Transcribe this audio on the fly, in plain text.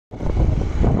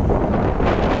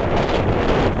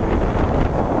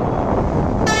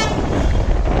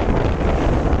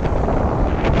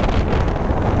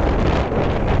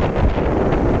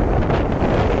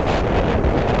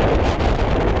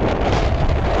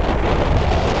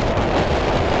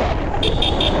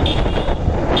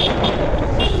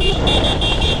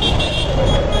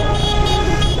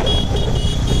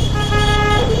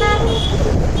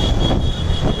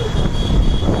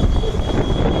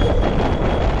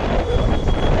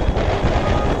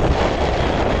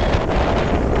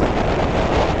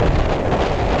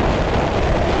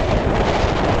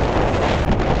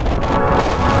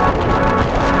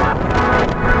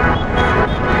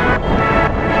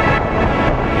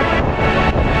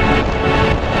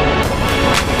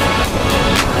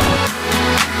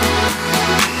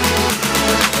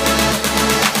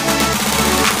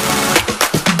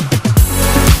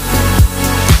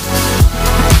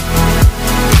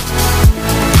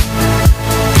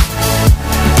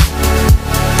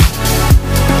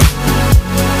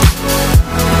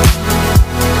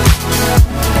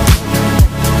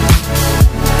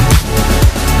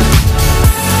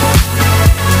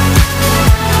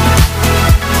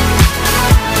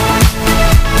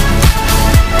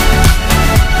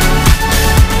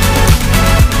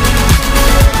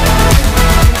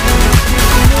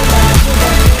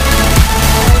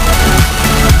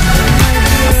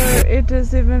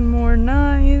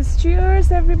nice.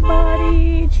 Cheers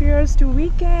everybody. Cheers to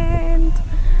weekend.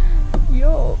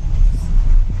 Yo.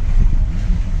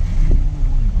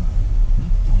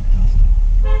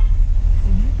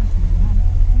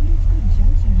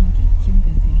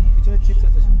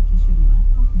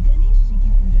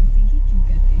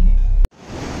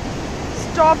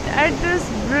 Stopped at this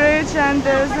bridge and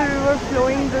there's a river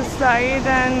flowing this side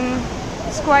and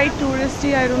it's quite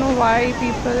touristy. I don't know why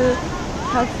people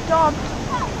have stopped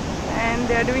and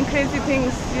they're doing crazy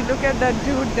things. You look at that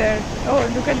dude there. Oh,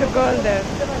 look at the girl there.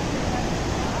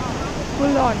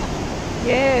 Full on.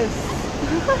 Yes.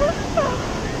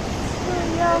 So,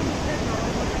 yeah.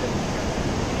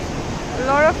 A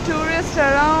lot of tourists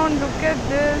around. Look at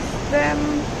this. Them.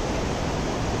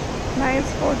 Nice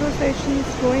photo sessions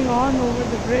going on over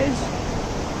the bridge.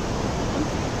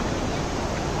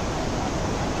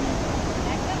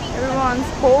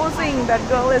 Everyone's posing. That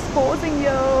girl is posing,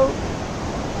 yo.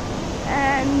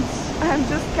 And I'm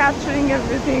just capturing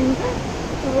everything.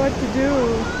 What to do?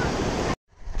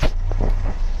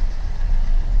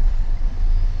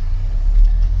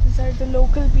 These are the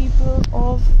local people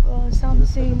of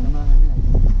Samsung.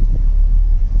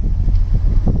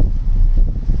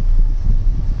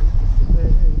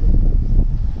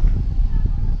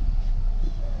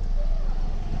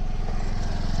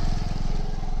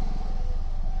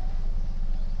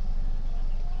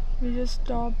 We just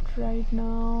stopped right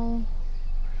now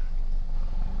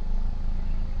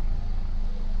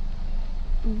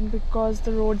because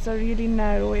the roads are really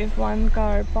narrow. If one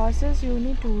car passes, you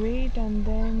need to wait, and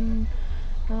then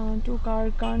two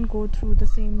cars can't go through the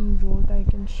same road. I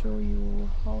can show you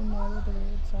how narrow the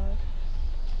roads are.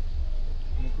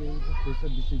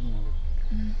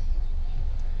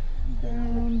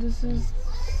 And this is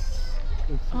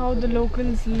how the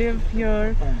locals live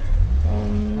here.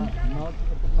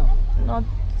 Not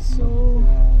so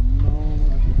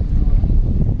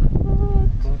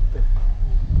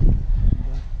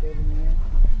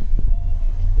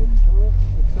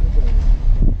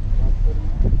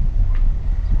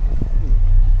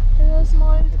there's a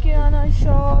small kirana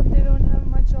shop. They don't have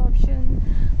much option,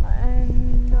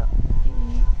 and but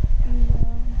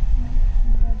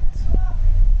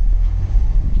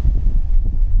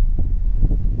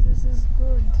this is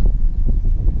good.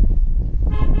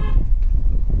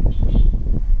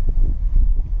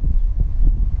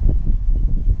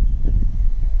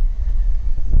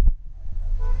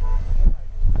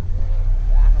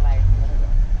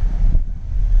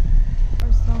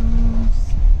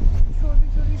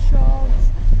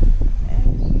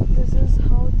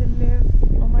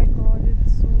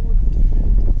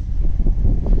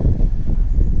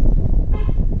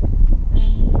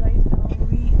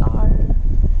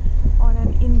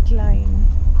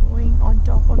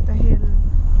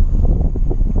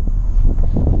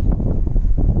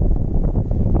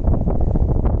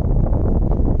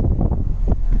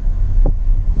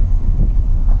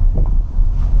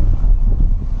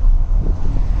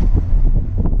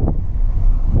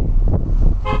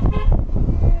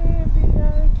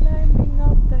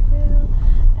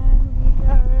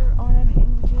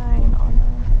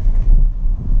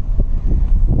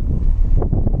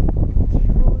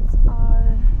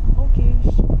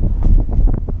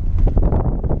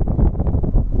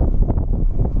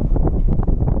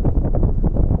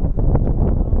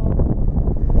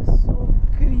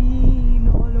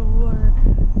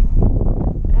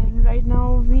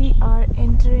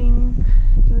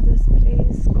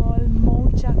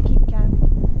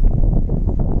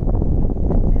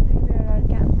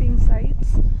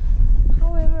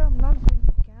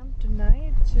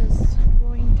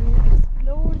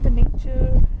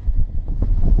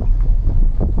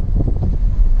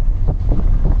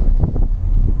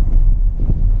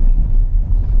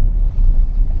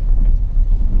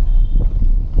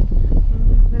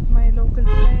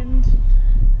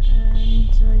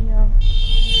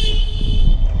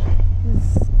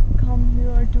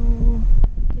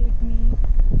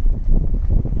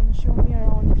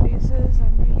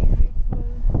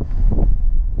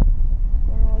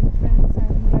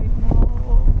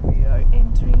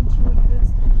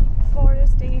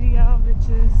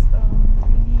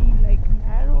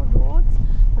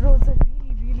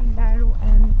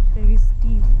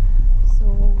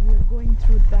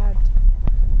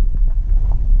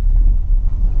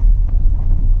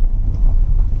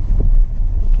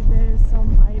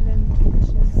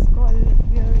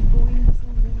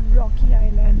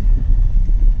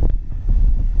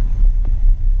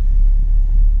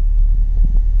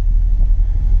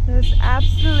 There's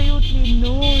absolutely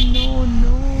no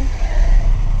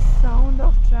sound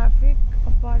of traffic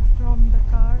apart from the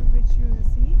car which you will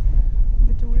see.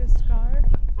 the tourist car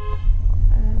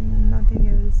and nothing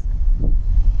else.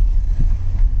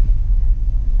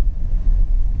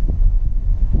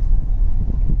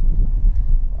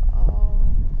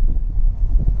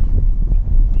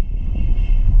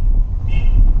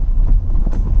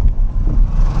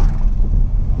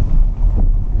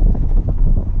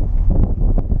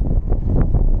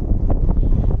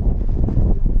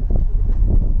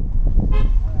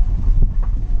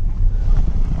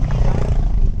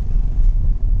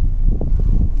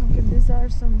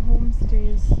 Some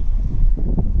homestays.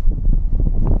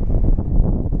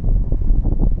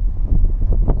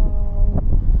 Wow,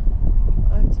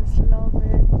 I just love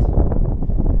it.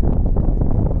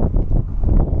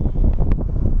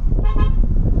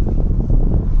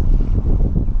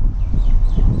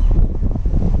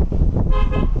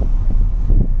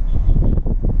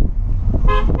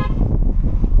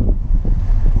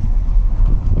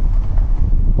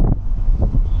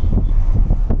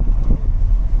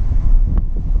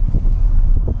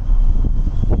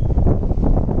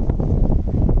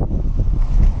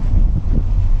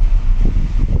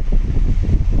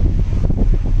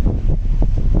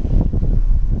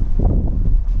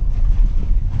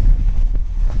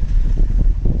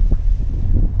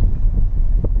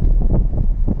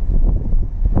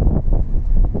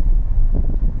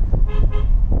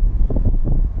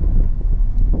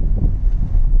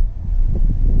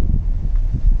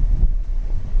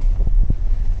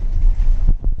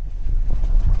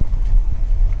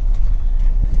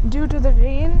 Due to the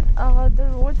rain, the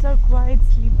roads are quite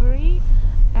slippery,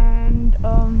 and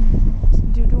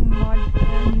due to mud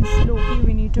and slopey,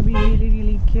 we need to be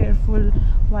really careful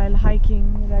while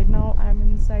hiking. Right now I'm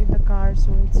inside the car,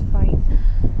 so it's fine,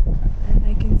 and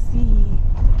I can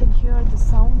hear the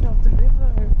sound of the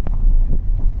river.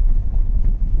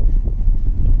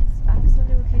 There's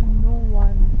absolutely no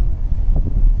one.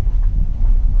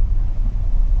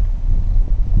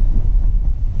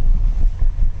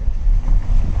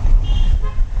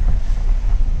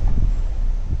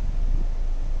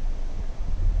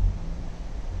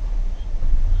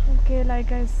 Okay,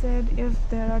 like I said, if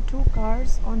there are two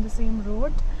cars on the same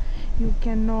road, you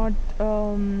cannot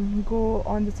go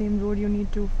on the same road. You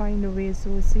need to find a way.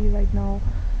 So see, right now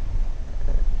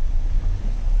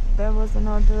there was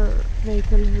another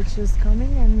vehicle which is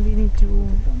coming, and we need to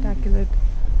tackle it.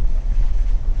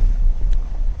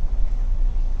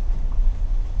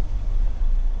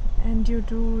 And due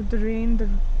to the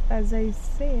rain, as I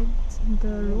said,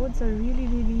 the roads are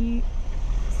really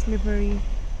slippery,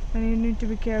 and you need to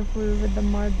be careful with the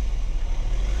mud,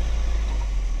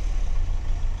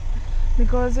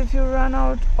 because if you run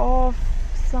out of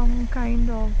some kind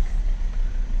of,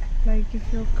 like,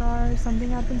 if your car, something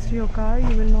happens to your car,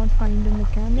 you will not find a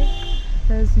mechanic.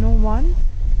 There is no one,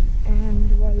 and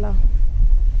voila,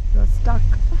 you're stuck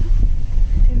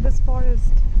in this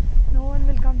forest. No one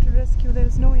will come to rescue. There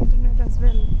is no internet as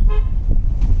well.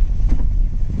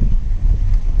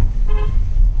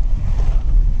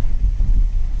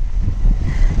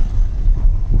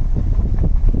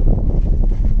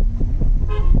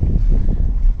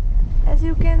 As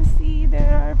you can see,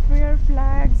 there are prayer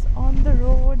flags on the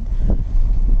road.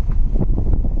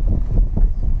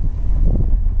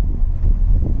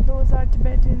 Those are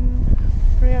Tibetan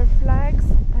prayer flags,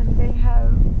 and they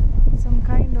have some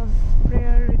kind of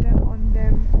prayer written on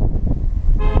them.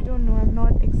 I don't know, I'm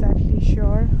not exactly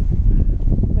sure,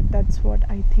 but that's what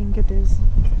I think it is.